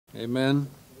Amen.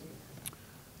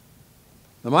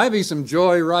 There might be some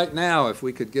joy right now if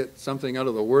we could get something out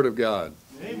of the Word of God.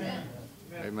 Amen.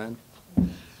 Amen.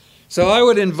 So I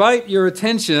would invite your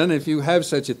attention, if you have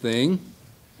such a thing,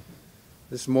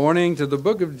 this morning to the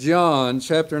book of John,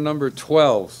 chapter number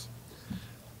 12.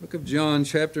 Book of John,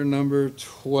 chapter number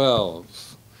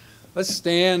 12. Let's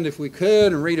stand, if we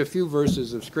could, and read a few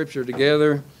verses of Scripture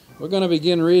together. We're going to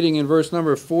begin reading in verse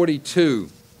number 42.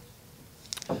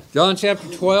 John chapter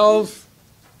 12,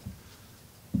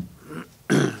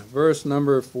 verse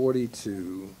number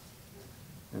 42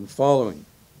 and following.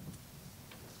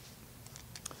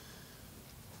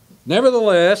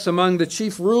 Nevertheless, among the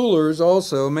chief rulers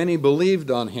also many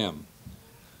believed on him.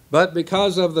 But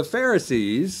because of the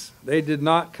Pharisees, they did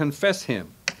not confess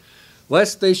him,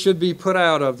 lest they should be put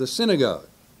out of the synagogue.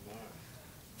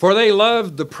 For they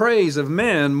loved the praise of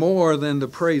men more than the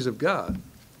praise of God.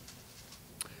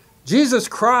 Jesus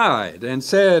cried and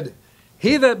said,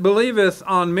 He that believeth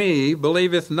on me,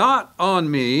 believeth not on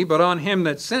me, but on him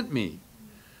that sent me.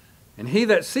 And he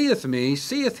that seeth me,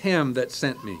 seeth him that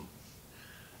sent me.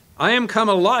 I am come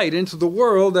a light into the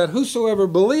world, that whosoever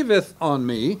believeth on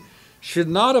me should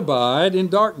not abide in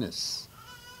darkness.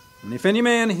 And if any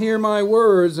man hear my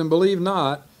words and believe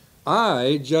not,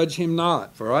 I judge him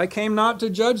not. For I came not to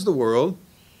judge the world,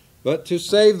 but to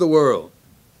save the world.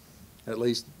 At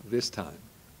least this time.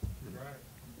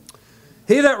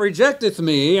 He that rejecteth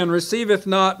me and receiveth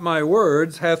not my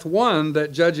words hath one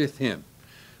that judgeth him.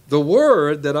 The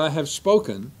word that I have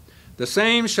spoken, the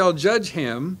same shall judge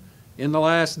him in the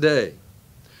last day.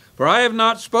 For I have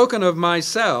not spoken of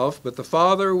myself, but the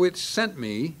Father which sent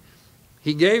me,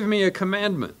 he gave me a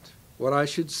commandment, what I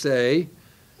should say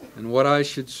and what I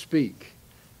should speak.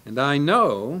 And I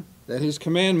know that his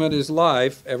commandment is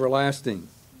life everlasting.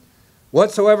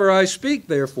 Whatsoever I speak,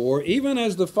 therefore, even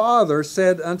as the Father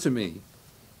said unto me,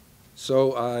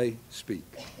 so I speak.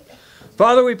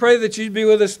 Father, we pray that you'd be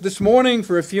with us this morning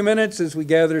for a few minutes as we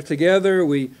gather together.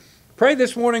 We pray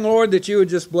this morning, Lord, that you would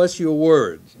just bless your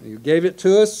word. You gave it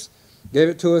to us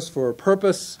for a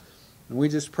purpose, and we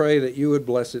just pray that you would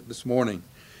bless it this morning.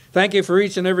 Thank you for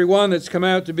each and every one that's come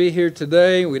out to be here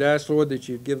today. We'd ask, Lord, that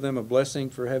you'd give them a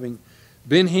blessing for having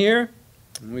been here,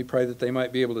 and we pray that they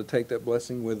might be able to take that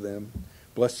blessing with them,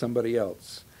 bless somebody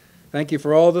else. Thank you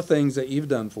for all the things that you've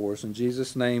done for us. In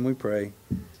Jesus' name we pray.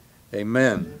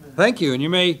 Amen. Thank you, and you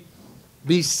may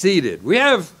be seated. We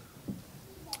have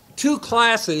two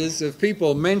classes of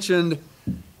people mentioned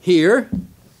here.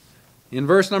 In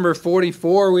verse number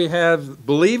 44, we have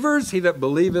believers. He that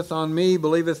believeth on me,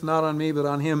 believeth not on me, but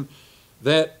on him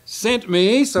that sent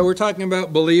me. So we're talking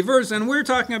about believers, and we're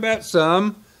talking about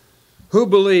some who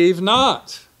believe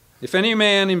not. If any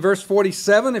man, in verse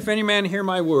 47, if any man hear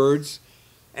my words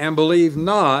and believe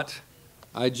not,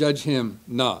 I judge him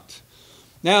not.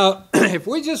 Now, if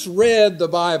we just read the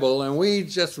Bible and we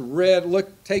just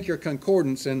take your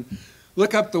concordance and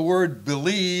look up the word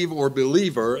believe or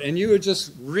believer, and you would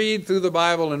just read through the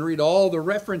Bible and read all the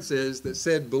references that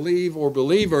said believe or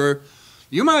believer,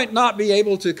 you might not be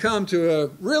able to come to a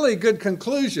really good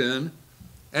conclusion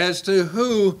as to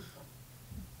who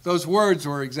those words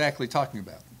were exactly talking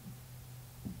about.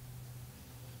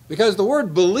 Because the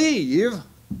word believe,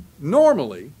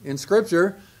 normally in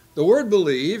Scripture, the word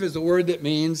believe is a word that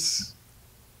means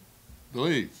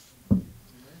believe.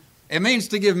 It means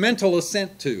to give mental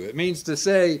assent to. It means to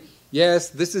say, yes,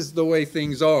 this is the way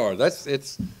things are.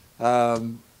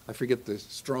 I forget the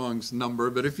Strong's number,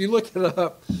 but if you look it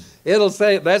up, it'll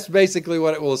say, that's basically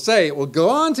what it will say. It will go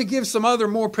on to give some other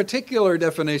more particular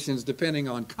definitions depending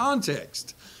on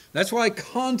context. That's why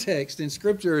context in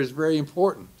Scripture is very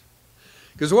important.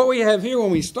 Because what we have here when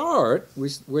we start,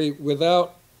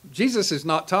 Jesus is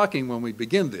not talking when we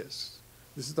begin this.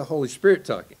 This is the Holy Spirit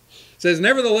talking. It says,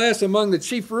 nevertheless, among the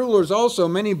chief rulers also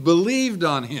many believed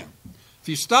on him. If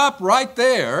you stop right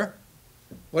there,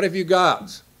 what have you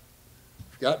got?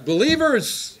 You've got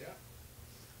believers.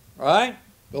 Right?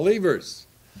 Believers.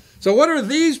 So what are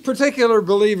these particular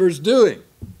believers doing?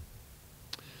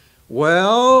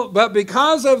 Well, but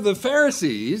because of the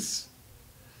Pharisees,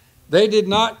 they did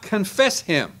not confess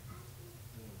him,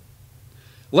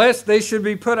 lest they should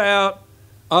be put out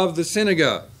of the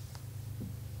synagogue.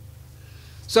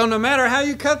 So no matter how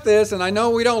you cut this, and I know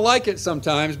we don't like it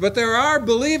sometimes, but there are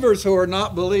believers who are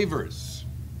not believers.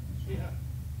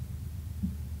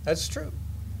 That's true.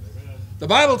 The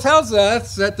Bible tells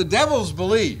us that the devils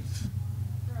believe.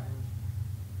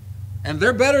 And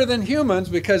they're better than humans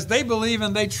because they believe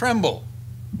and they tremble.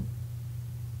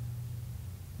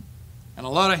 And a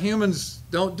lot of humans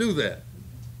don't do that.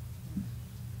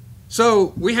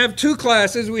 So we have two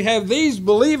classes. We have these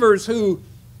believers who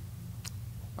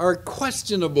are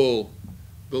questionable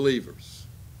believers.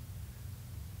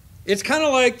 It's kind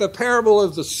of like the parable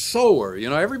of the sower. You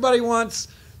know, everybody wants,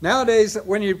 nowadays,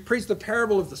 when you preach the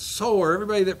parable of the sower,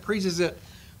 everybody that preaches it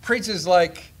preaches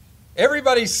like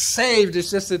everybody's saved.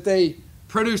 It's just that they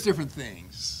produce different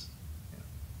things.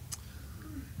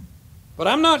 But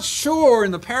I'm not sure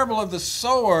in the parable of the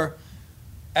sower,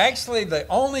 actually the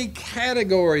only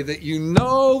category that you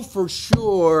know for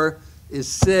sure is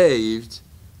saved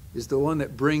is the one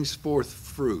that brings forth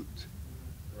fruit.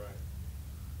 Right.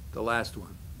 The last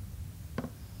one.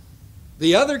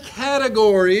 The other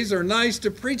categories are nice to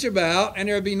preach about, and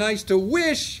it would be nice to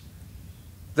wish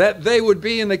that they would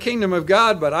be in the kingdom of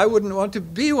God, but I wouldn't want to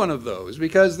be one of those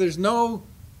because there's no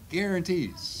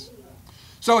guarantees.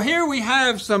 So here we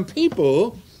have some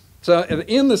people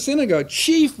in the synagogue,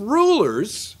 chief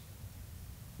rulers,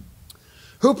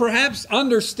 who perhaps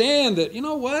understand that, you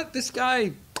know what, this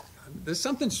guy, there's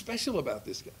something special about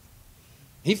this guy.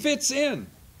 He fits in.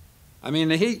 I mean,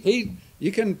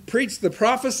 you can preach the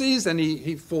prophecies, and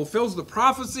he fulfills the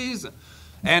prophecies,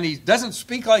 and he doesn't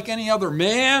speak like any other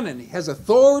man, and he has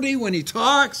authority when he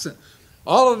talks, and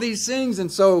all of these things.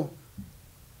 And so,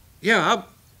 yeah,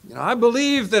 I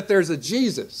believe that there's a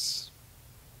Jesus.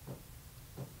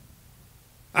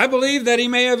 I believe that he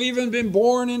may have even been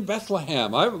born in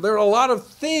Bethlehem. There are a lot of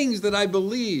things that I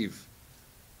believe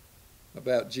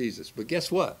about Jesus. But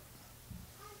guess what?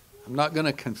 I'm not going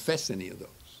to confess any of those.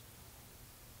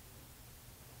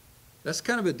 That's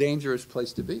kind of a dangerous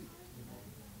place to be.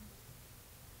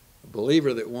 A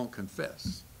believer that won't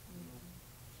confess.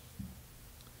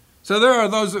 So there are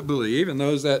those that believe and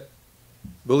those that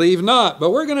believe not. But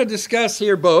we're going to discuss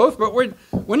here both. But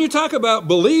when you talk about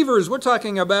believers, we're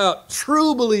talking about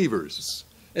true believers,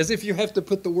 as if you have to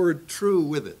put the word true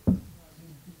with it.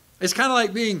 It's kind of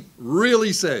like being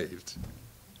really saved.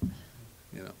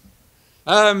 You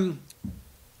know,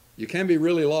 you can be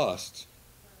really lost,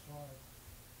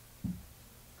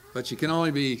 but you can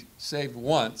only be saved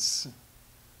once.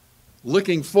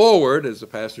 Looking forward, as the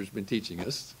pastor's been teaching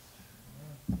us,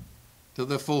 to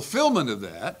the fulfillment of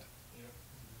that.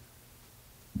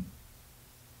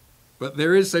 But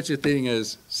there is such a thing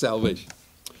as salvation.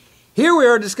 Here we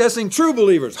are discussing true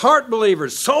believers, heart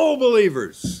believers, soul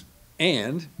believers,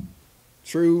 and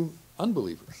true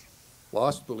unbelievers,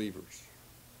 lost believers,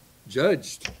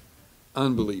 judged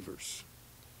unbelievers.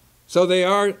 So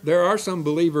there are some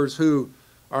believers who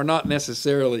are not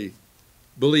necessarily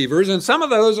believers, and some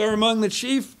of those are among the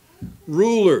chief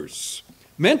rulers.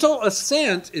 Mental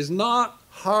assent is not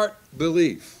heart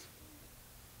belief.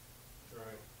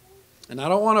 And I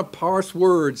don't want to parse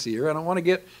words here. I don't want to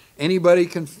get anybody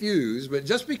confused. But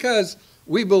just because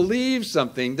we believe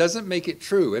something doesn't make it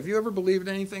true. Have you ever believed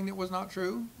anything that was not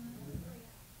true?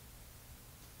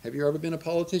 Have you ever been a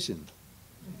politician?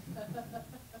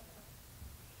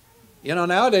 You know,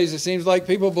 nowadays it seems like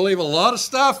people believe a lot of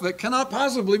stuff that cannot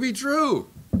possibly be true.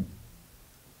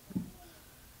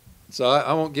 So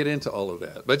I won't get into all of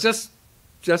that. But just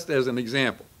as an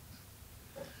example.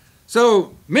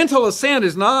 So mental assent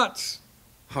is not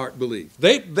heart belief.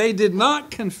 They did not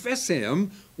confess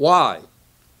him. Why?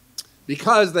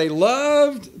 Because they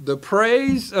loved the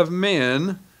praise of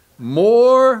men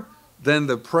more than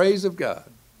the praise of God.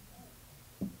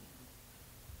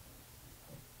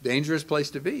 Dangerous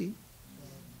place to be.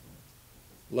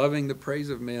 Loving the praise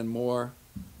of men more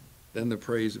than the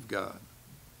praise of God.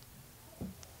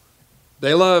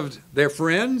 They loved their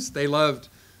friends. They loved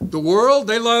the world.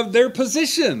 They loved their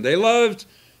position. They loved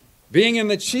being in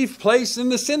the chief place in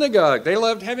the synagogue. They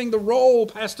loved having the roll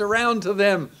passed around to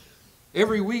them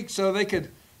every week so they could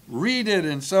read it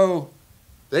and so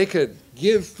they could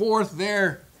give forth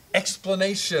their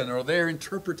explanation or their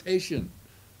interpretation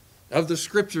of the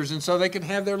scriptures. And so they could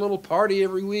have their little party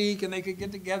every week, and they could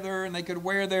get together and they could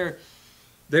wear their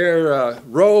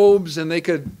robes, and they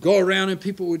could go around and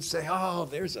people would say, "Oh,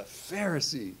 there's a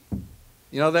Pharisee."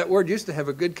 You know, that word used to have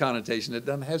a good connotation. It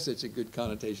doesn't have such a good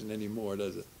connotation anymore,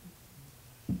 does it?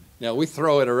 Now, we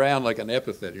throw it around like an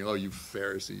epithet. You know, "You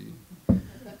Pharisee." You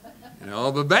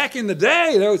know, but back in the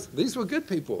day, these were good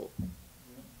people.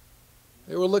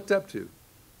 They were looked up to.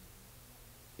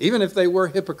 Even if they were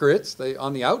hypocrites,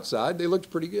 on the outside, they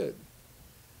looked pretty good.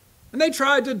 And they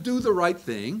tried to do the right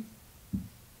thing.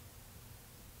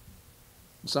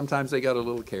 Sometimes they got a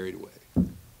little carried away.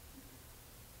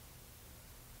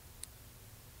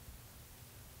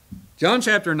 John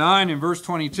chapter 9 and verse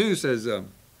 22 says,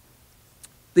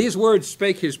 these words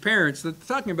spake his parents. They're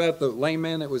talking about the lame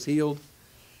man that was healed.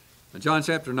 John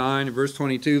chapter 9 and verse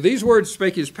 22. These words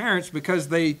spake his parents because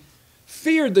they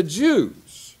feared the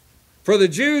Jews. For the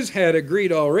Jews had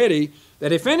agreed already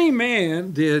that if any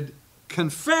man did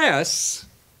confess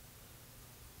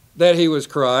that he was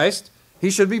Christ, he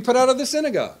should be put out of the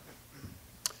synagogue.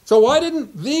 So why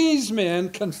didn't these men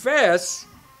confess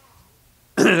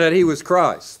that he was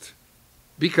Christ?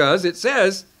 Because it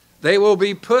says they will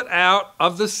be put out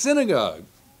of the synagogue.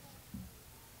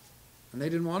 And they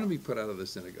didn't want to be put out of the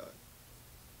synagogue.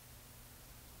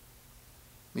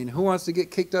 I mean, who wants to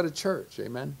get kicked out of church?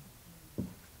 Amen?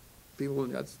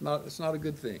 People, it's not a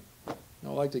good thing. I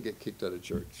don't like to get kicked out of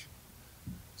church.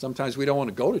 Sometimes we don't want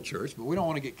to go to church, but we don't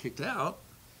want to get kicked out.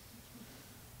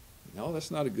 No,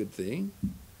 that's not a good thing.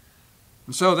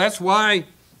 And so that's why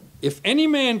if any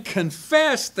man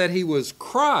confessed that he was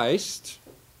Christ,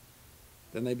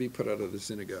 then they'd be put out of the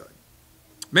synagogue.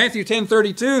 Matthew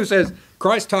 10:32 says,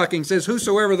 Christ talking says,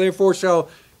 whosoever therefore shall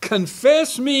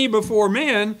confess me before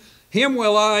men, him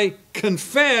will I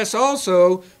confess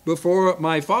also before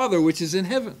my Father which is in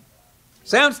heaven.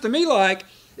 Sounds to me like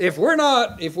if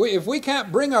we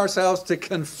can't bring ourselves to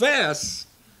confess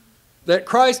that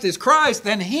Christ is Christ,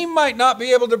 then he might not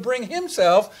be able to bring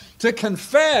himself to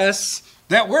confess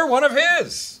that we're one of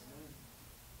his.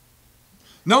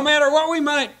 No matter what we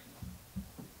might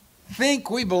think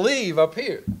we believe up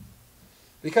here.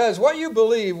 Because what you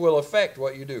believe will affect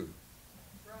what you do.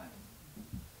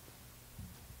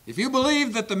 If you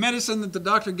believe that the medicine that the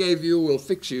doctor gave you will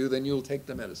fix you, then you'll take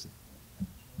the medicine.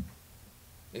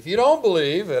 If you don't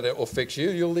believe that it will fix you,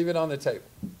 you'll leave it on the table.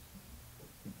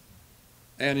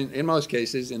 And in most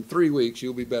cases, in 3 weeks,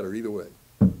 you'll be better either way.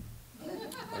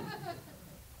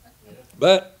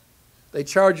 But they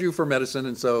charge you for medicine,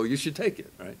 and so you should take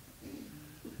it, right?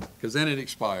 Because then it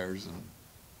expires,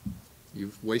 and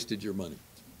you've wasted your money.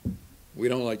 We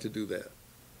don't like to do that.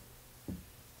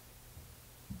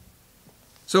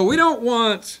 So we don't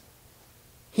want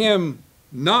him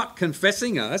not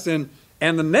confessing us. And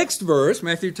the next verse,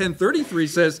 Matthew 10:33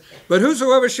 says, but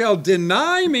whosoever shall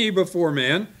deny me before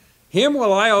men, him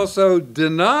will I also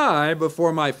deny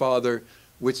before my Father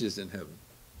which is in heaven.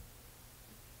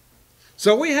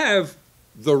 So we have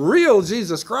the real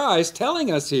Jesus Christ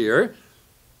telling us here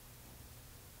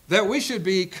that we should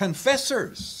be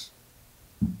confessors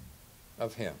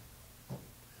of him.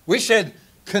 We should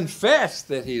confess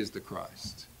that he is the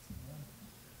Christ.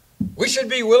 We should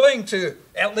be willing to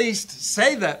at least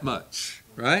say that much,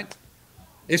 right?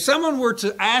 If someone were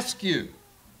to ask you,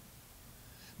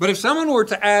 but if someone were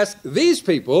to ask these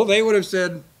people, they would have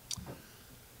said,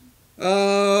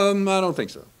 I don't think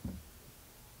so.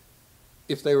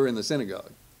 If they were in the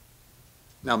synagogue.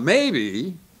 Now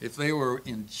maybe if they were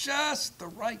in just the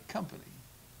right company,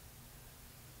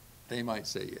 they might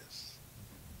say yes.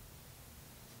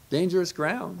 Dangerous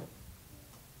ground.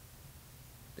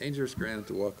 Dangerous ground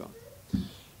to walk on.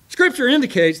 Scripture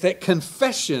indicates that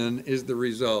confession is the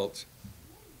result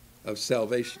of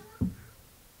salvation.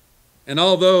 And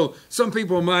although some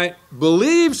people might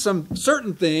believe some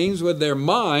certain things with their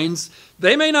minds,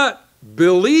 they may not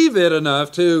believe it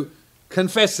enough to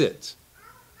confess it.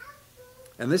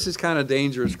 And this is kind of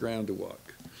dangerous ground to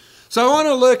walk. So I want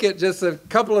to look at just a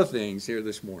couple of things here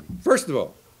this morning. First of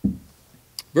all,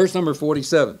 verse number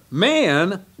 47.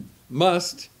 Man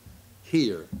must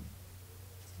hear.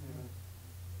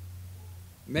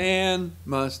 Man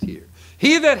must hear.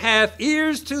 He that hath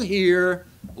ears to hear,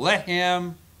 let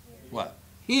him what?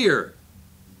 Hear.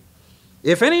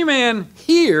 If any man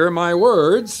hear my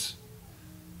words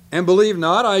and believe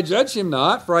not, I judge him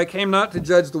not, for I came not to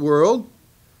judge the world,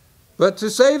 but to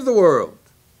save the world.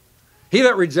 He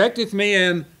that rejecteth me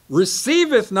and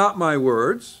receiveth not my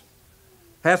words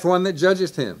hath one that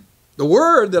judgeth him. The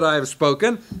word that I have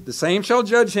spoken, the same shall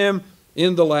judge him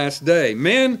in the last day.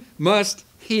 Men must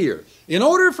hear. In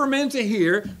order for men to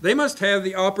hear, they must have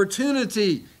the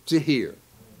opportunity to hear.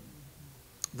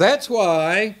 That's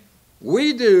why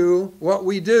we do what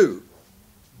we do.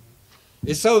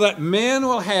 It's so that men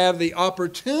will have the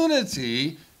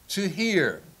opportunity to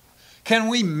hear. Can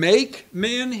we make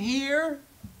men hear?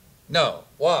 No.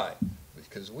 Why?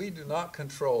 Because we do not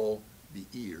control the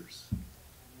ears.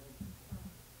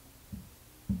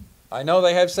 I know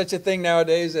they have such a thing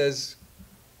nowadays as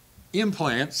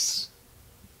implants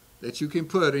that you can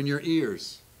put in your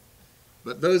ears.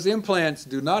 But those implants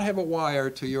do not have a wire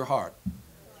to your heart.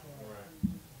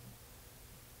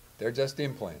 They're just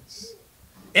implants.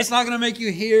 It's not going to make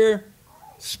you hear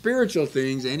spiritual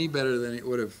things any better than it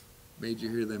would have made you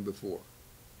hear them before.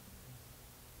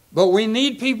 But we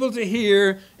need people to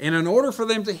hear, and in order for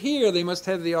them to hear, they must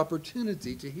have the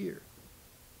opportunity to hear.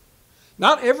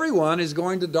 Not everyone is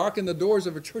going to darken the doors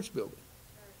of a church building.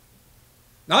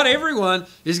 Not everyone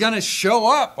is going to show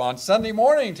up on Sunday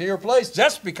morning to your place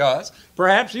just because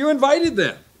perhaps you invited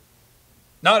them.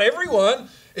 Not everyone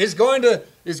is going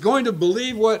to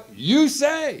believe what you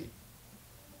say.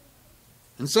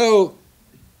 And so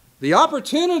the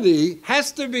opportunity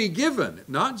has to be given,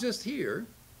 not just here,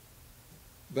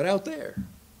 but out there.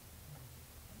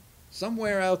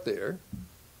 Somewhere out there.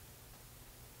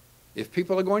 If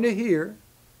people are going to hear,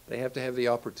 they have to have the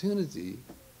opportunity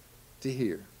to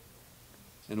hear.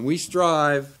 And we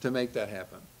strive to make that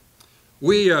happen.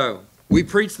 We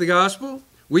preach the gospel.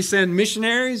 We send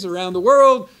missionaries around the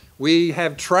world. We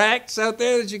have tracts out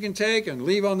there that you can take and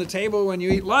leave on the table when you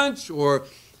eat lunch, or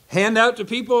hand out to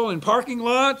people in parking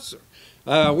lots.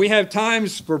 We have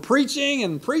times for preaching,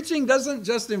 and preaching doesn't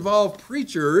just involve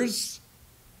preachers.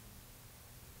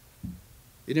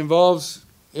 It involves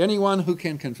anyone who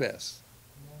can confess.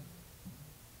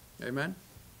 Amen?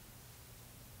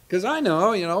 Because I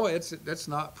know, it's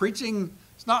not preaching.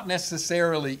 It's not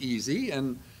necessarily easy,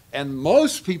 and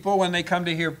most people, when they come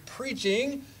to hear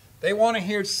preaching, they want to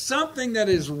hear something that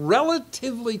is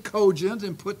relatively cogent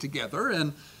and put together.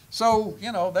 And so,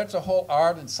 that's a whole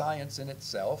art and science in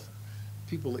itself.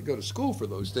 People that go to school for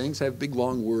those things have big,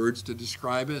 long words to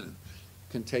describe it, and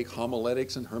can take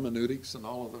homiletics and hermeneutics and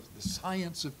all of the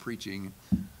science of preaching.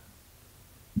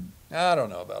 I don't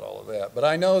know about all of that, but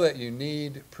I know that you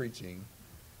need preaching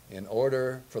in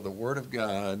order for the Word of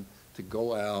God to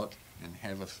go out and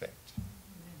have effect.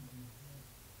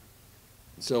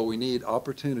 So we need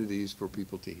opportunities for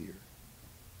people to hear.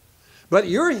 But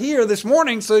you're here this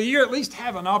morning, so you at least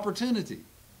have an opportunity.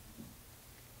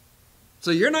 So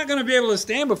you're not going to be able to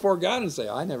stand before God and say,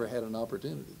 I never had an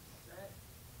opportunity.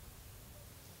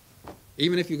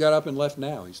 Even if you got up and left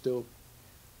now, you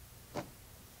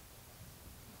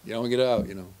don't get out,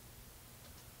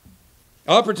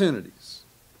 Opportunities.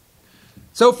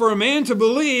 So for a man to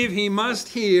believe, he must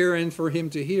hear, and for him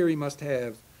to hear, he must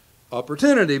have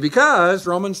opportunity. Because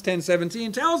Romans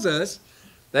 10:17 tells us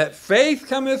that faith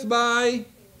cometh by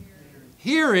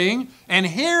hearing, and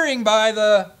hearing by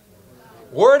the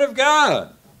Word of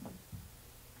God.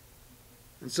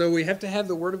 And so we have to have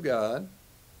the Word of God,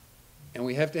 and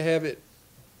we have to have it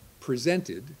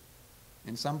presented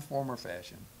in some form or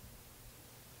fashion.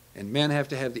 And men have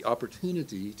to have the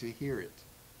opportunity to hear it.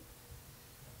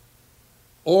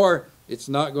 Or it's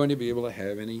not going to be able to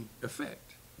have any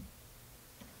effect.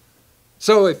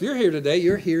 So if you're here today,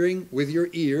 you're hearing with your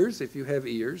ears, if you have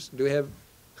ears. Do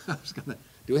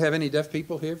we have any deaf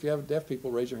people here? If you have deaf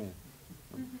people, raise your hand.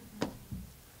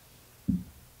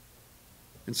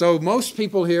 And so most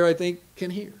people here, I think,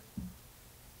 can hear.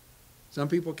 Some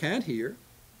people can't hear.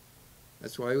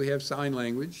 That's why we have sign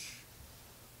language.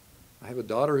 I have a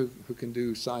daughter who can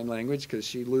do sign language because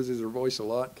she loses her voice a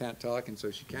lot, can't talk, and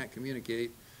so she can't communicate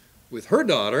with her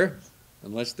daughter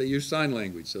unless they use sign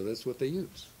language. So that's what they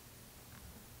use.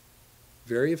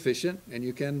 Very efficient, and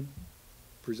you can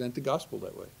present the gospel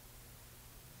that way.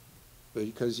 But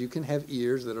because you can have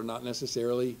ears that are not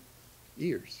necessarily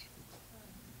ears.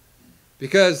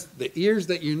 Because the ears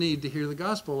that you need to hear the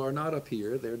gospel are not up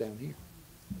here, they're down here.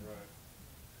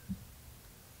 Right.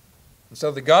 And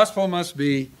so the gospel must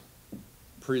be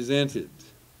presented.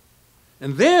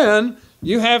 And then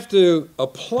you have to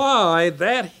apply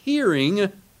that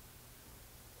hearing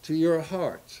to your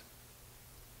heart.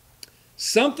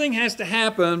 Something has to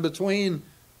happen between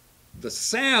the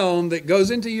sound that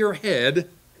goes into your head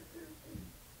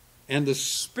and the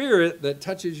spirit that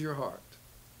touches your heart.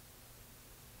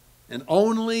 And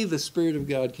only the Spirit of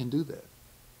God can do that.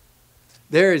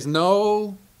 There is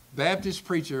no Baptist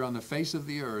preacher on the face of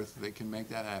the earth that can make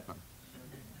that happen.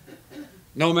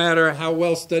 No matter how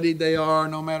well studied they are,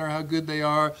 no matter how good they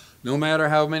are, no matter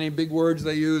how many big words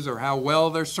they use or how well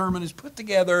their sermon is put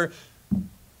together,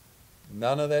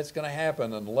 none of that's going to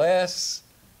happen unless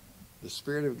the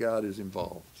Spirit of God is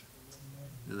involved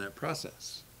in that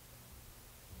process.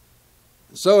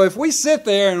 So if we sit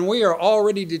there and we are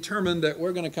already determined that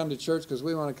we're going to come to church because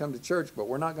we want to come to church, but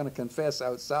we're not going to confess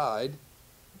outside,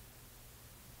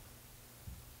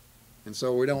 and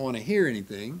so we don't want to hear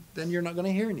anything, then you're not going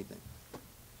to hear anything.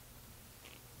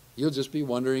 You'll just be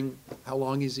wondering, how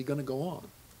long is he going to go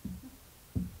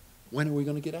on? When are we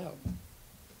going to get out?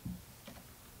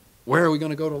 Where are we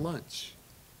going to go to lunch?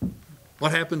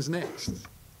 What happens next?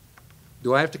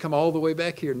 Do I have to come all the way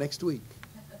back here next week?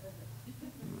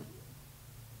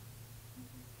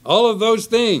 All of those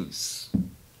things.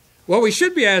 What we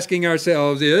should be asking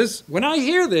ourselves is, when I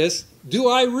hear this, do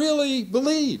I really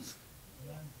believe?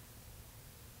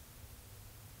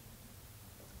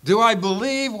 Do I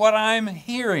believe what I'm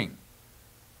hearing?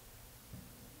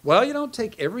 Well, you don't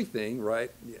take everything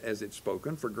right as it's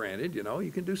spoken for granted.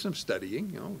 You can do some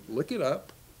studying. Look it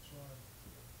up.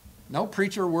 No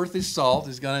preacher worth his salt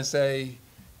is going to say,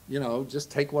 just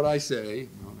take what I say.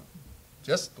 No.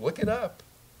 Just look it up.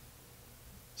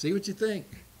 See what you think.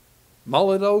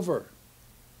 Mull it over.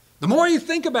 The more you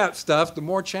think about stuff, the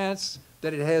more chance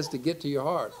that it has to get to your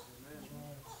heart.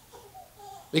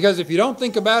 Because if you don't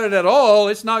think about it at all,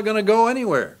 it's not going to go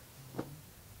anywhere.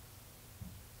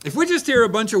 If we just hear a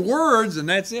bunch of words and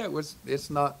that's it, it's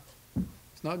not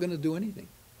going to do anything.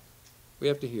 We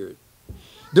have to hear it.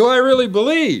 Do I really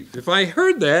believe? If I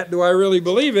heard that, do I really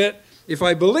believe it? If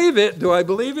I believe it, do I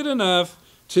believe it enough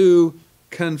to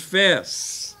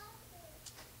confess?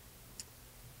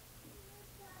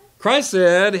 Christ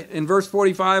said in verse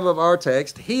 45 of our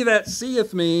text, "He that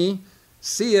seeth me,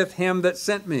 seeth him that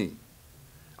sent me.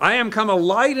 I am come a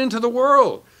light into the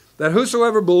world, that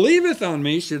whosoever believeth on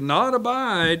me should not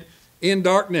abide in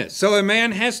darkness." So a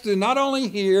man has to not only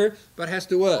hear, but has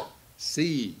to what?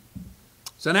 See.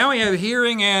 So now we have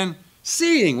hearing and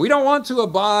seeing. We don't want to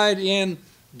abide in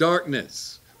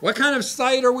darkness. What kind of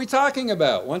sight are we talking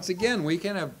about? Once again, we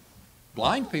can have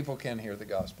blind people can hear the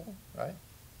gospel, right?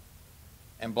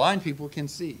 And blind people can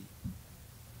see.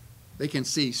 They can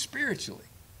see spiritually.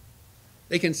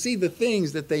 They can see the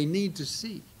things that they need to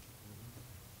see.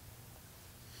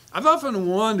 I've often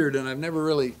wondered, and I've never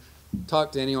really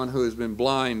talked to anyone who has been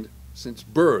blind since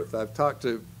birth. I've talked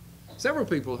to several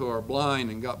people who are blind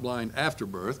and got blind after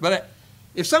birth. But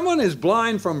if someone is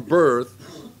blind from birth,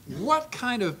 what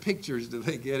kind of pictures do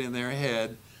they get in their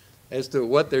head as to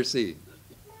what they're seeing?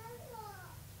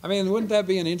 I mean, wouldn't that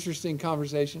be an interesting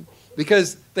conversation?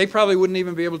 Because they probably wouldn't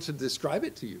even be able to describe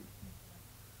it to you.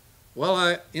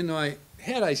 Well, in my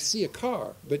head, I see a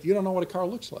car, but you don't know what a car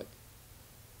looks like.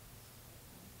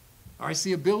 Or I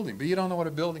see a building, but you don't know what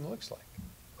a building looks like.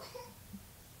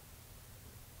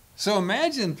 So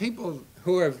imagine people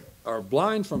who are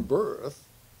blind from birth,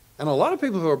 and a lot of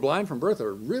people who are blind from birth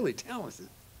are really talented.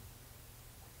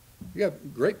 You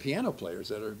have great piano players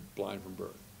that are blind from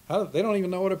birth. They don't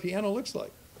even know what a piano looks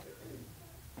like.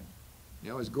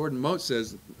 As Gordon Mote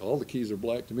says, all the keys are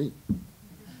black to me.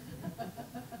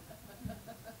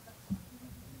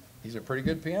 He's a pretty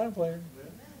good piano player.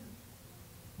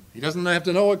 He doesn't have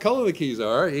to know what color the keys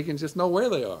are. He can just know where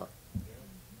they are.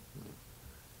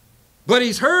 But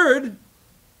he's heard.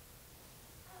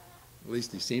 At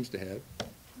least he seems to have.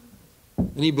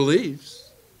 And he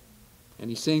believes. And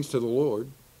he sings to the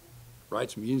Lord.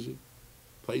 Writes music.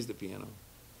 Plays the piano.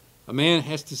 A man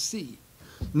has to see.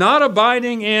 Not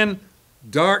abiding in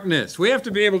darkness. We have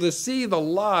to be able to see the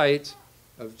light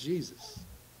of Jesus.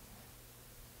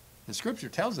 And Scripture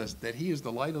tells us that he is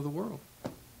the light of the world.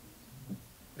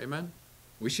 Amen?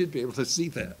 We should be able to see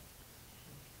that.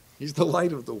 He's the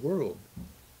light of the world.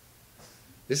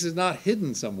 This is not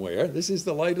hidden somewhere. This is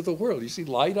the light of the world. You see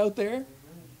light out there? Amen.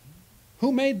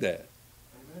 Who made that?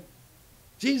 Amen.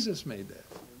 Jesus made that.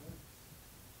 Amen.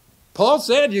 Paul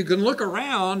said you can look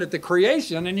around at the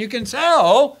creation and you can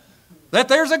tell that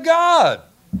there's a God.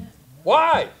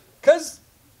 Why? Because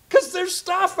there's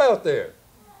stuff out there.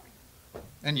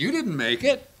 And you didn't make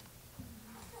it.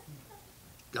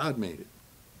 God made it.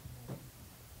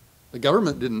 The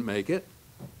government didn't make it,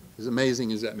 as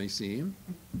amazing as that may seem.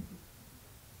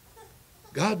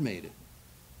 God made it.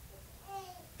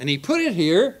 And he put it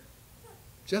here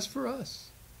just for us.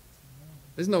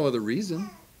 There's no other reason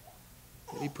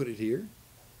that he put it here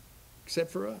except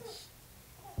for us.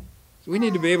 So we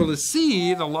need to be able to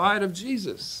see the light of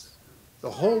Jesus.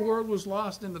 The whole world was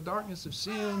lost in the darkness of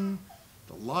sin.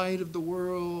 The light of the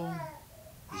world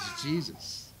is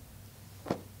Jesus.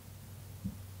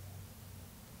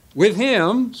 With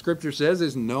him, Scripture says,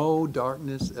 there's no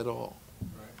darkness at all.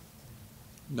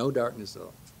 No darkness at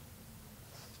all.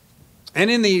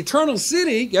 And in the eternal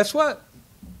city, guess what?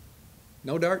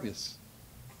 No darkness.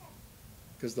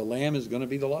 Because the Lamb is going to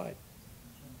be the light.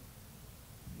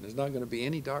 There's not going to be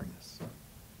any darkness.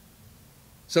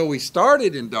 So we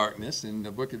started in darkness in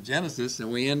the book of Genesis,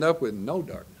 and we end up with no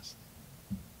darkness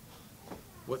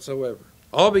whatsoever.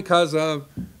 All because of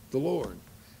the Lord.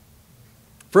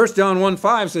 1 John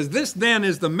 1:5 says, "This then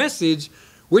is the message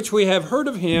which we have heard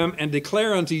of him and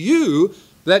declare unto you,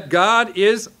 that God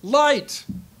is light,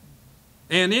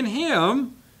 and in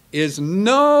him is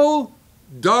no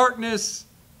darkness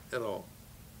at all."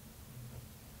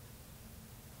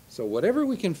 So whatever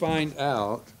we can find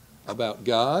out about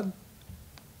God,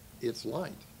 it's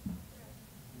light.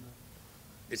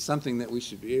 It's something that we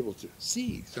should be able to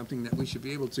see, something that we should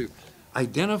be able to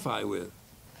identify with.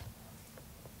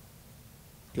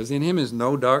 Because in him is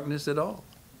no darkness at all.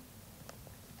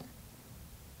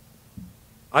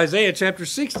 Isaiah chapter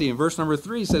 60 and verse number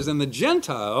 3 says, "And the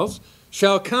Gentiles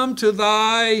shall come to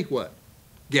thy," what?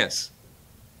 Guess.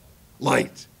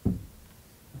 Light.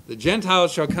 The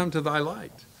Gentiles shall come to thy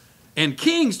light, and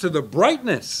kings to the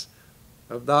brightness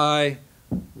of thy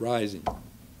rising.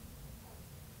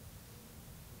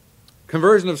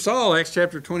 Conversion of Saul, Acts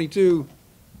chapter 22,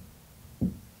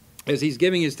 as he's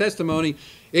giving his testimony,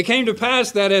 it came to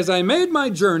pass that as I made my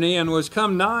journey and was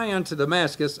come nigh unto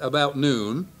Damascus about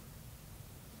noon.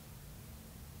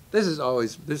 This has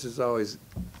always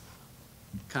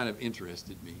kind of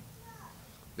interested me.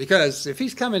 Because if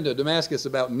he's coming to Damascus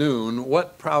about noon,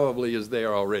 what probably is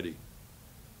there already?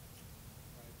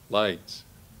 Lights,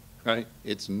 right?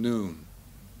 It's noon.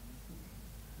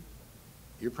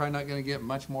 You're probably not going to get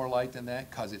much more light than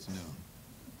that because it's noon.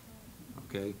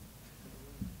 Okay?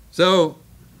 So,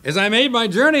 as I made my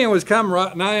journey and was come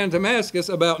nigh unto Damascus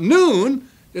about noon,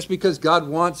 just because God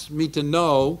wants me to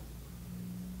know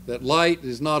that light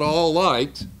is not all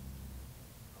light,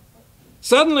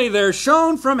 suddenly there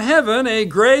shone from heaven a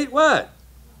great what?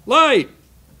 Light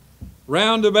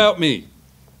round about me.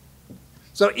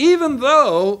 So even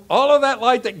though all of that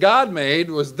light that God made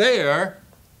was there,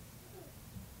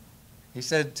 he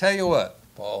said, tell you what,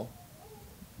 Paul,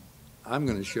 I'm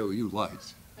going to show you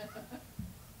light.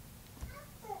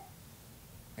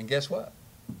 And guess what?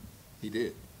 He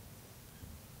did.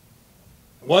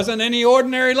 It wasn't any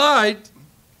ordinary light,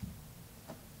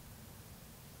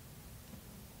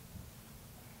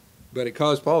 but it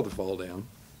caused Paul to fall down.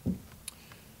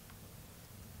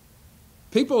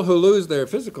 People who lose their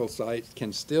physical sight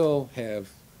can still have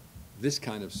this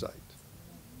kind of sight.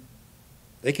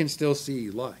 They can still see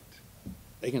light.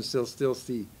 They can still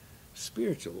see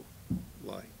spiritual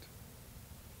light.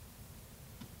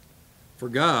 For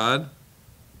God,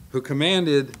 who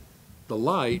commanded the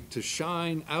light to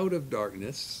shine out of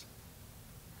darkness,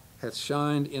 hath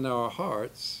shined in our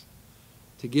hearts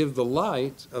to give the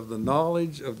light of the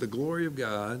knowledge of the glory of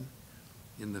God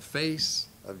in the face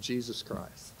of Jesus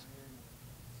Christ.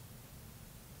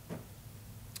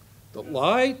 The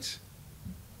light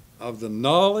of the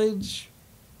knowledge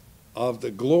of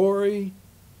the glory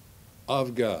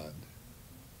of God.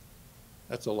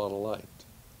 That's a lot of light.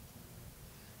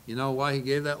 You know why he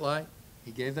gave that light?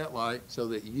 He gave that light so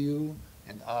that you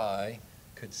and I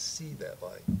could see that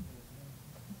light.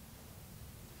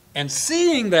 And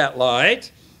seeing that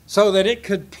light so that it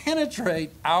could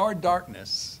penetrate our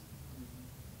darkness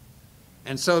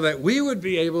and so that we would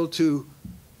be able to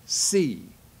see.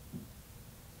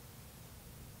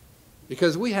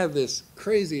 Because we have this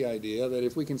crazy idea that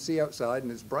if we can see outside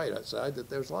and it's bright outside, that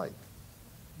there's light.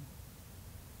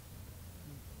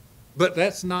 But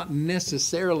that's not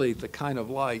necessarily the kind of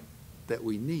light that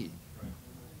we need.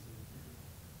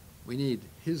 We need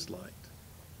his light.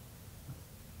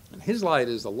 And his light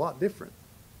is a lot different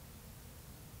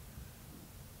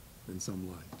than some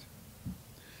light.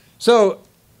 So,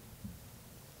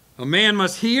 a man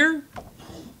must hear,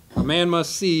 a man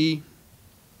must see,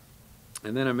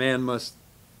 and then a man must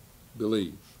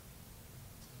believe.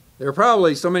 There are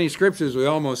probably so many scriptures we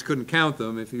almost couldn't count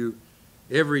them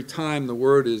every time the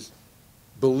word is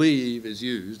believe is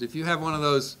used. If you have one of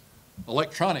those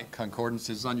electronic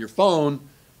concordances on your phone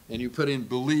and you put in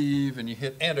believe and you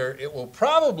hit enter, it will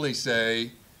probably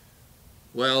say,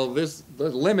 well, the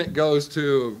limit goes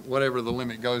to whatever the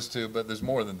limit goes to, but there's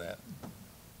more than that. It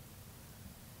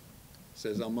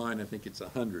says on mine, I think it's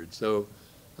 100. So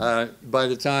by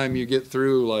the time you get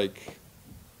through like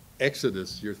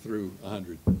Exodus, you're through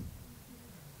 100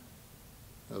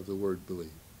 of the word believe.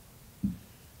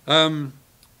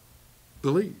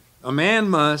 Believe. A man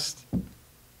must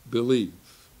believe.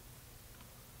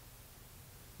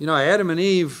 You know, Adam and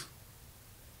Eve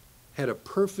had a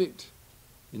perfect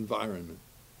environment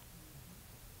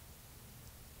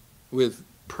with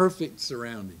perfect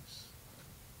surroundings.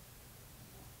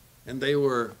 And they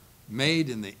were made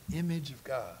in the image of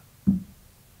God.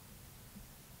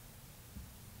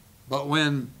 But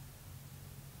when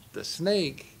the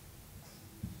snake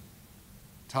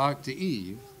talked to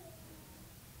Eve,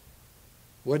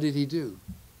 what did he do?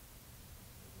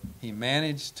 He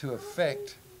managed to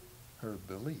affect her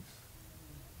belief.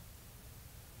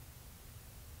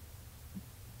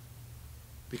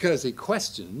 Because he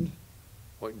questioned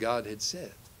what God had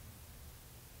said.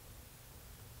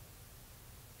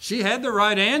 She had the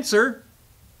right answer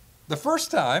the first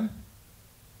time.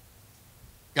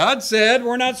 God said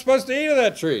we're not supposed to eat of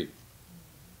that tree.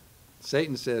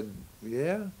 Satan said,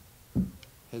 yeah,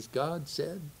 has God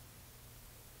said?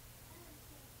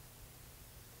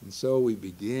 And so we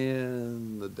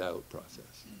begin the doubt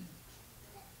process.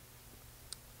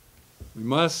 We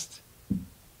must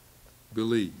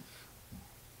believe.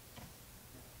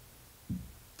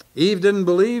 Eve didn't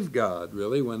believe God,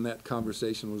 really, when that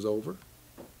conversation was over.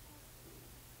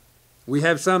 We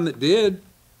have some that did.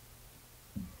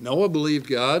 Noah believed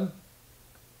God.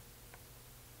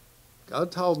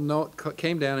 God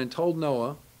came down and told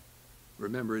Noah,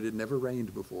 remember it had never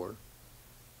rained before.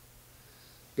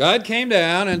 God came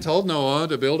down and told Noah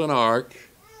to build an ark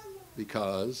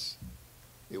because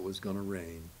it was going to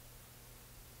rain.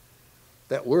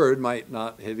 That word might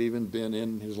not have even been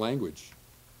in his language.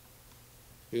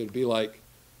 It would be like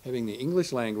having the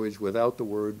English language without the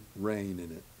word rain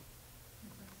in it.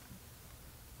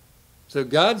 So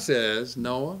God says,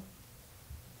 Noah,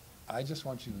 I just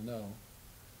want you to know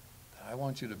that I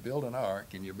want you to build an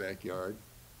ark in your backyard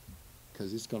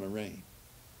because it's going to rain.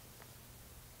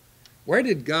 Where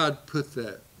did God put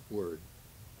that word?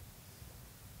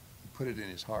 He put it in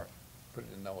his heart. Put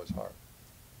it in Noah's heart.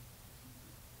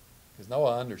 Because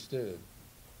Noah understood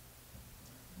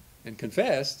and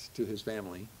confessed to his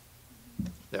family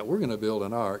that we're going to build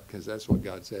an ark because that's what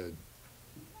God said.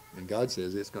 And God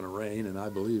says it's going to rain, and I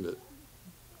believe it.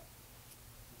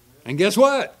 And guess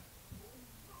what?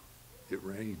 It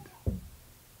rained.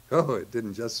 Oh, it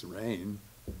didn't just rain.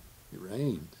 It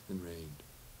rained and rained.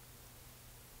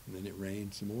 And then it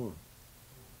rained some more.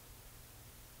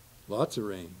 Lots of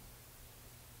rain.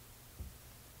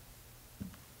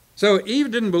 So Eve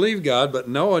didn't believe God, but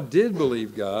Noah did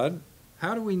believe God.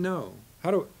 How do we know? How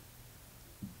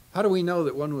do we know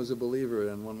that one was a believer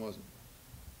and one wasn't?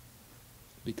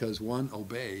 Because one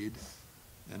obeyed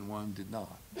and one did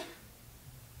not.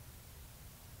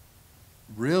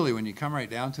 Really, when you come right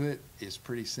down to it, it's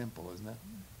pretty simple, isn't it?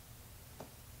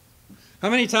 How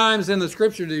many times in the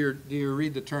scripture do you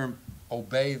read the term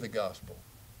obey the gospel?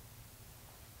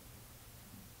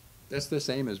 That's the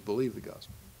same as believe the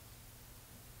gospel.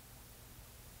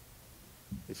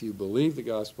 If you believe the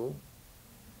gospel,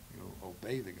 you'll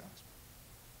obey the gospel.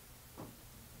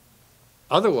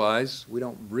 Otherwise, we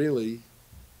don't really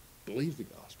believe the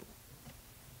gospel.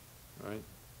 Right?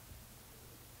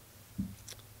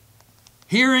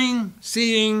 Hearing,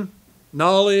 seeing,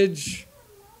 knowledge,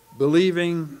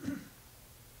 believing.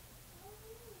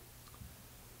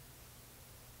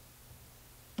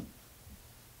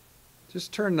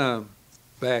 Just turn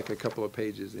back a couple of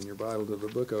pages in your Bible to the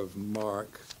book of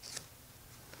Mark,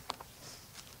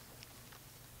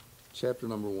 chapter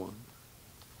number 1.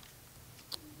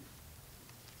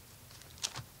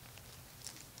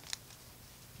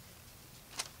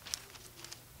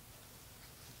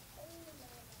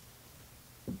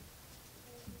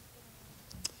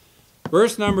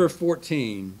 Verse number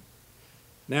 14.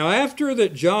 Now after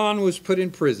that John was put in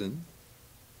prison,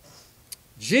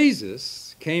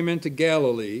 Jesus came into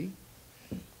Galilee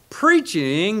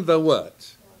preaching the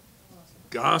what?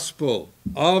 Gospel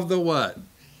of the what?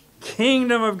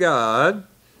 Kingdom of God.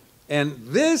 And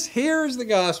this here is the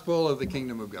gospel of the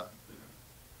kingdom of God.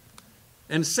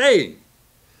 And saying,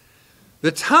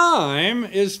 the time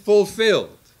is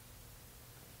fulfilled,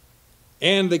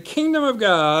 and the kingdom of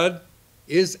God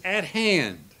is at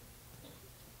hand.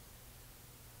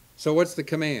 So what's the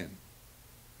command?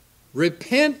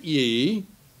 Repent ye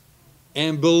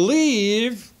and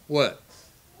believe what?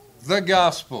 The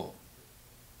gospel.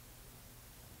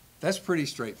 That's pretty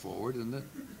straightforward, isn't it?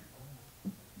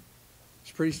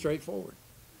 It's pretty straightforward.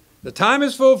 The time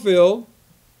is fulfilled.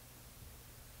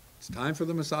 It's time for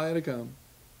the Messiah to come.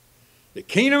 The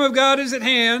kingdom of God is at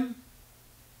hand,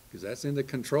 because that's in the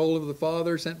control of the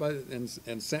Father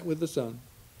and sent with the Son.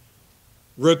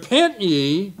 Repent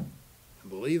ye and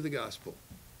believe the gospel.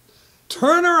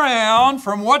 Turn around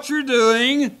from what you're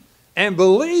doing and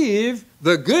believe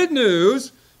the good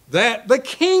news that the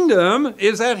kingdom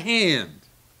is at hand.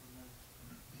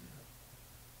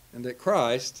 And that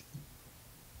Christ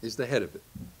is the head of it.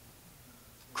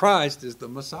 Christ is the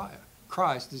Messiah.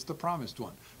 Christ is the promised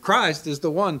one. Christ is the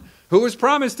one who was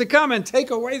promised to come and take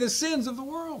away the sins of the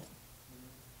world.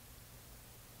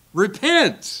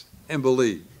 Repent and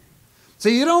believe. So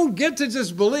you don't get to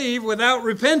just believe without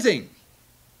repenting. You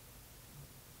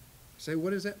say, what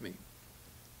does that mean?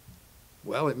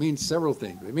 Well, it means several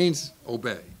things. It means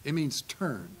obey. It means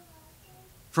turn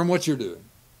from what you're doing.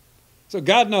 So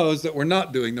God knows that we're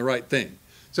not doing the right thing.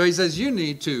 So he says, you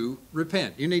need to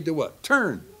repent. You need to what?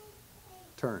 Turn.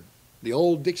 Turn. The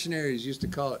old dictionaries used to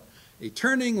call it a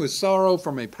turning with sorrow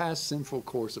from a past sinful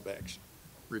course of action.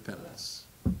 Repentance.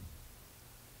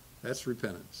 That's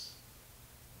repentance.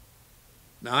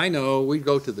 Now, I know we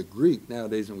go to the Greek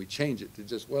nowadays and we change it to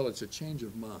just, well, it's a change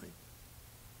of mind.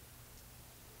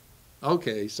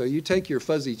 Okay, so you take your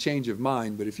fuzzy change of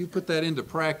mind, but if you put that into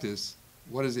practice,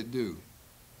 what does it do?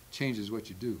 It changes what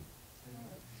you do.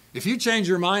 If you change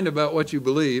your mind about what you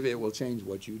believe, it will change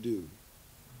what you do.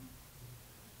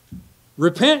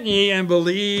 Repent ye and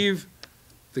believe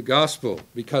the gospel,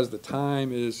 because the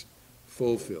time is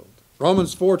fulfilled.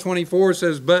 Romans 4:24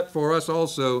 says, "But for us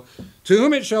also, to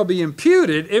whom it shall be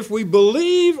imputed, if we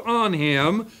believe on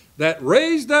him that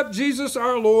raised up Jesus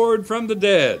our Lord from the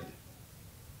dead."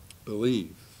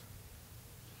 Believe.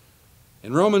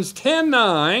 In Romans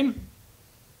 10:9,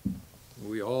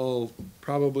 we all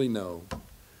probably know,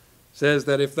 says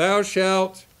that if thou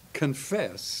shalt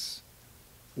confess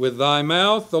with thy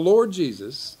mouth the Lord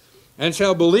Jesus, and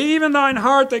shalt believe in thine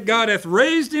heart that God hath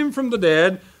raised him from the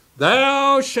dead,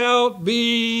 thou shalt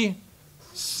be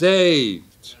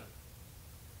saved.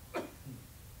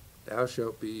 Thou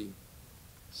shalt be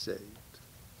saved.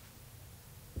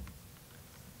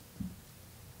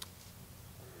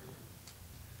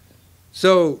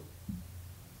 So,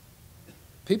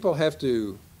 people have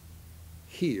to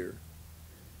hear.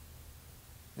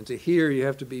 And to hear, you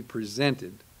have to be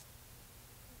presented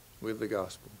with the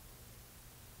gospel.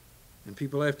 And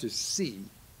people have to see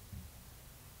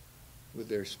with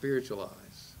their spiritual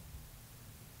eyes.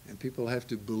 And people have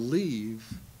to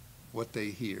believe what they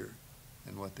hear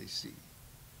and what they see.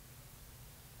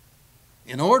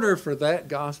 In order for that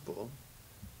gospel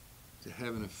to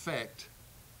have an effect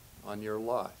on your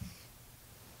life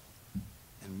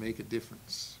and make a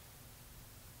difference.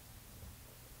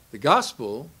 The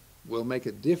gospel will make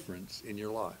a difference in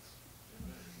your life.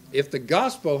 If the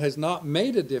gospel has not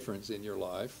made a difference in your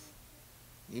life,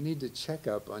 you need to check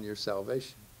up on your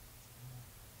salvation.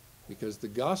 Because the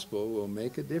gospel will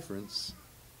make a difference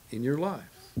in your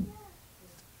life.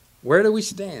 Where do we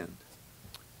stand?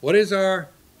 What is our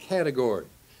category?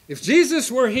 If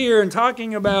Jesus were here and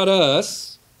talking about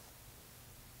us,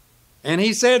 and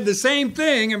he said the same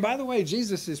thing, and by the way,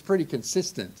 Jesus is pretty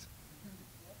consistent.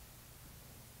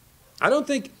 I don't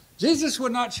think Jesus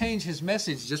would not change his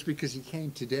message just because he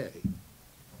came today.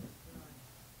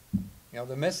 You know,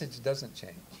 the message doesn't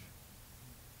change.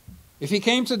 If he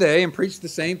came today and preached the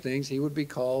same things, he would be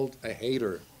called a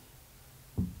hater.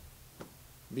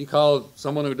 Be called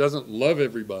someone who doesn't love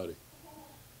everybody.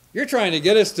 You're trying to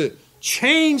get us to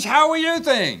change how we do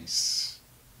things.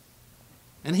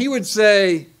 And he would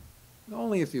say,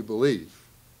 only if you believe.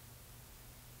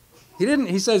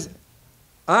 He says,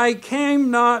 I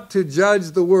came not to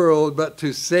judge the world, but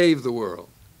to save the world.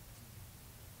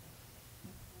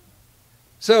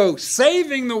 So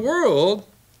saving the world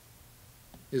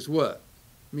is what?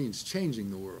 It means changing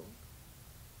the world.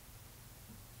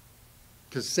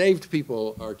 Because saved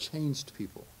people are changed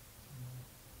people.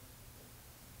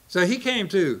 So he came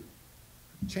to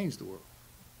change the world.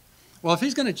 Well, if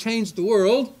he's going to change the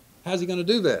world, how's he going to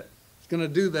do that? He's going to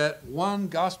do that one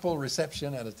gospel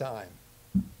reception at a time.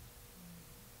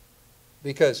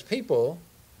 Because people,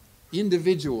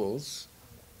 individuals,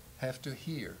 have to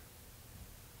hear.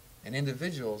 And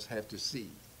individuals have to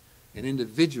see. And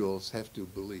individuals have to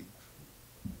believe.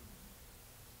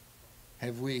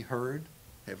 Have we heard?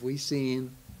 Have we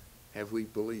seen? Have we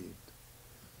believed?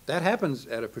 That happens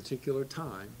at a particular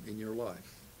time in your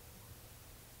life.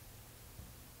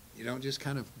 You don't just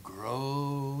kind of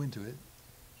grow into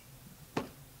it.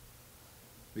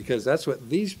 Because that's what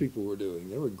these people were doing.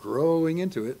 They were growing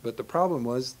into it, but the problem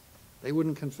was they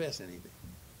wouldn't confess anything.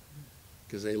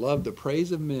 Because they loved the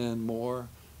praise of men more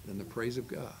than the praise of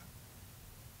God.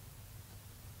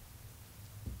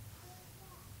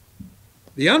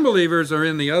 The unbelievers are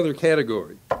in the other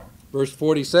category. Verse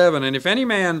 47, and if any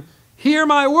man hear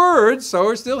my words, so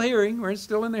we're still hearing, we're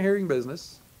still in the hearing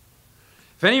business.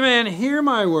 If any man hear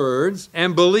my words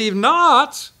and believe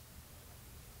not,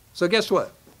 so guess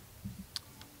what?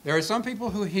 There are some people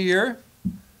who hear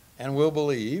and will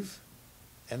believe,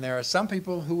 and there are some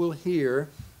people who will hear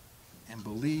and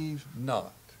believe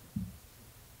not.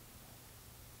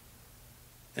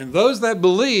 And those that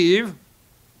believe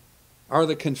are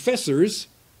the confessors,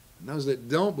 and those that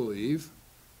don't believe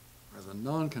are the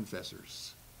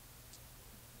non-confessors.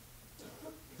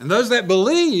 And those that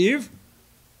believe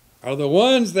are the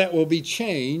ones that will be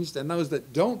changed, and those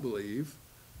that don't believe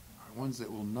are ones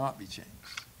that will not be changed.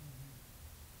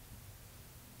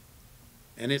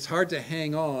 And it's hard to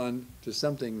hang on to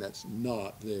something that's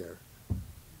not there.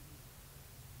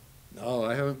 No,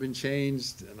 I haven't been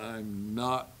changed, and I'm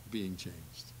not being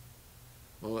changed.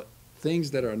 Well,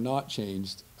 things that are not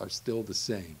changed are still the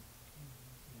same.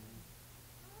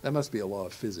 That must be a law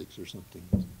of physics or something.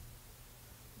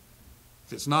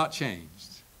 If it's not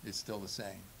changed, it's still the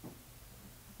same.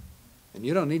 And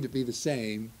you don't need to be the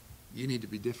same, you need to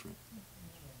be different.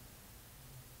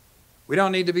 We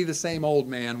don't need to be the same old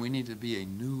man, we need to be a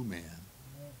new man.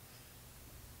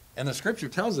 And the scripture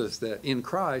tells us that in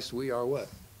Christ we are what?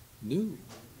 New.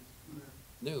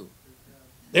 New.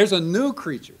 There's a new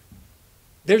creature.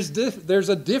 There's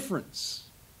a difference.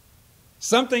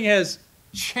 Something has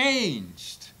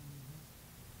changed.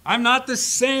 I'm not the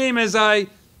same as I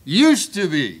used to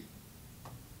be.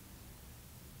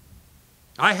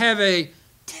 I have a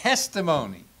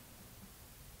testimony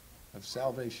of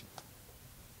salvation.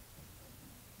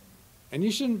 And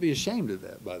you shouldn't be ashamed of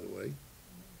that, by the way.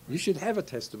 You should have a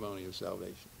testimony of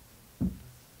salvation.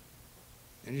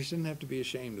 And you shouldn't have to be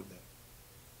ashamed of that.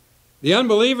 The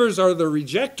unbelievers are the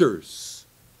rejectors.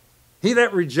 He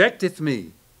that rejecteth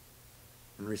me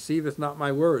and receiveth not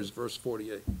my words, verse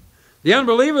 48. The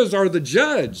unbelievers are the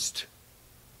judged.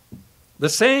 The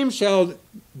same shall,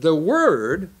 the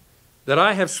word that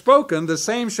I have spoken, the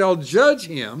same shall judge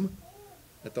him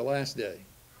at the last day.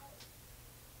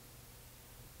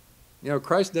 You know,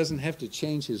 Christ doesn't have to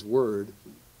change his word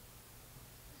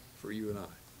for you and I.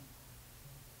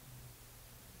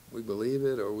 We believe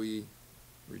it or we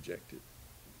reject it.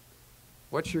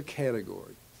 What's your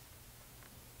category?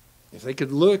 If they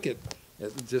could look at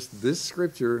just this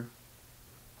scripture,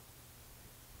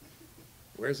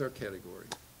 where's our category?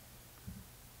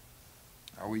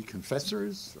 Are we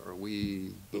confessors? Are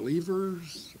we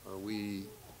believers? Are we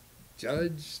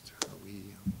judged? Are we...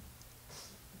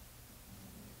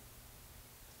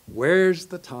 Where's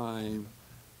the time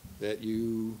that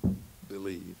you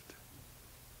believed?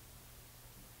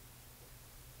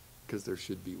 Because there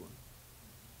should be one.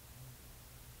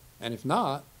 And if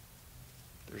not,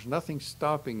 there's nothing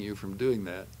stopping you from doing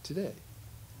that today.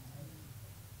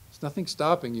 There's nothing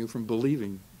stopping you from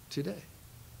believing today.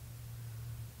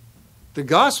 The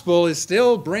gospel is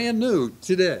still brand new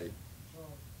today.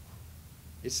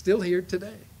 It's still here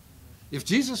today. If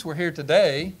Jesus were here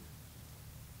today,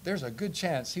 there's a good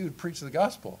chance he would preach the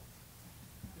gospel.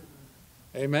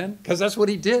 Amen? Because that's what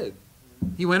he did.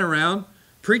 He went around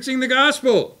preaching the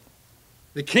gospel.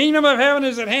 The kingdom of heaven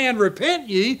is at hand. Repent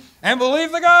ye and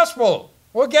believe the gospel.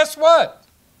 Well, guess what?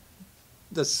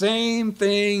 The same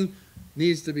thing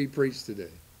needs to be preached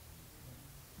today.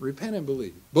 Repent and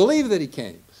believe. Believe that he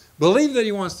came. Believe that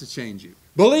he wants to change you.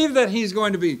 Believe that he's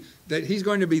going to be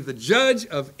the judge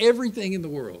of everything in the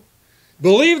world.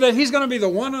 Believe that he's going to be the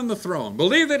one on the throne.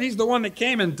 Believe that he's the one that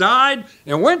came and died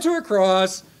and went to a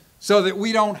cross so that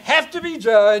we don't have to be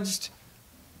judged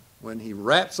when he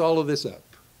wraps all of this up.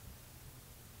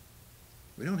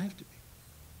 We don't have to be.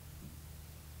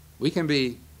 We can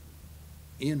be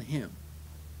in him.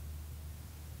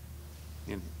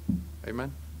 In him.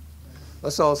 Amen?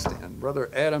 Let's all stand. Brother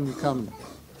Adam, you come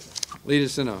lead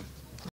us in a